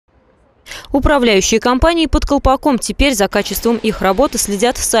Управляющие компании под колпаком. Теперь за качеством их работы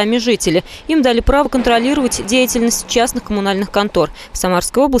следят сами жители. Им дали право контролировать деятельность частных коммунальных контор. В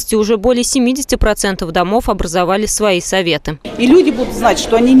Самарской области уже более 70% домов образовали свои советы. И люди будут знать,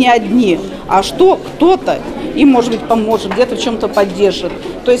 что они не одни, а что кто-то им, может быть, поможет, где-то в чем-то поддержит.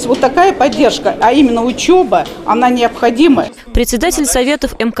 То есть вот такая поддержка, а именно учеба, она необходима. Председатель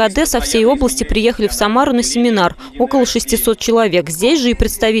Советов МКД со всей области приехали в Самару на семинар. Около 600 человек. Здесь же и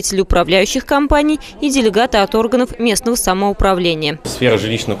представители управляющих компаний, и делегаты от органов местного самоуправления. Сфера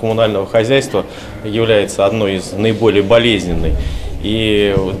жилищно-коммунального хозяйства является одной из наиболее болезненной.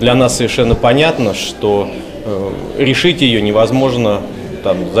 И для нас совершенно понятно, что решить ее невозможно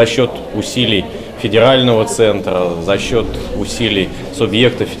за счет усилий федерального центра, за счет усилий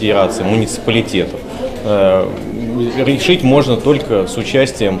субъектов федерации, муниципалитетов. Решить можно только с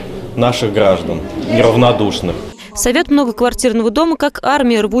участием наших граждан, неравнодушных. Совет многоквартирного дома как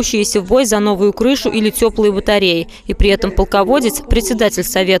армия, рвущаяся в бой за новую крышу или теплые батареи. И при этом полководец, председатель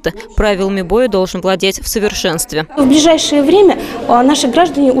совета, правилами боя должен владеть в совершенстве. В ближайшее время наши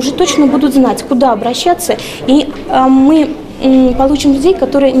граждане уже точно будут знать, куда обращаться. И мы получим людей,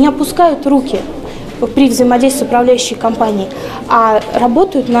 которые не опускают руки при взаимодействии с управляющей компанией, а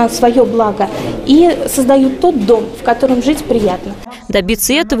работают на свое благо и создают тот дом, в котором жить приятно.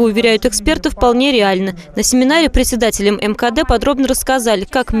 Добиться этого, уверяют эксперты, вполне реально. На семинаре председателям МКД подробно рассказали,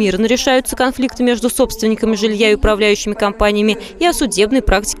 как мирно решаются конфликты между собственниками жилья и управляющими компаниями, и о судебной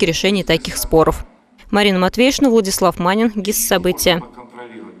практике решения таких споров. Марина Матвейшина, Владислав Манин, ГИС «События».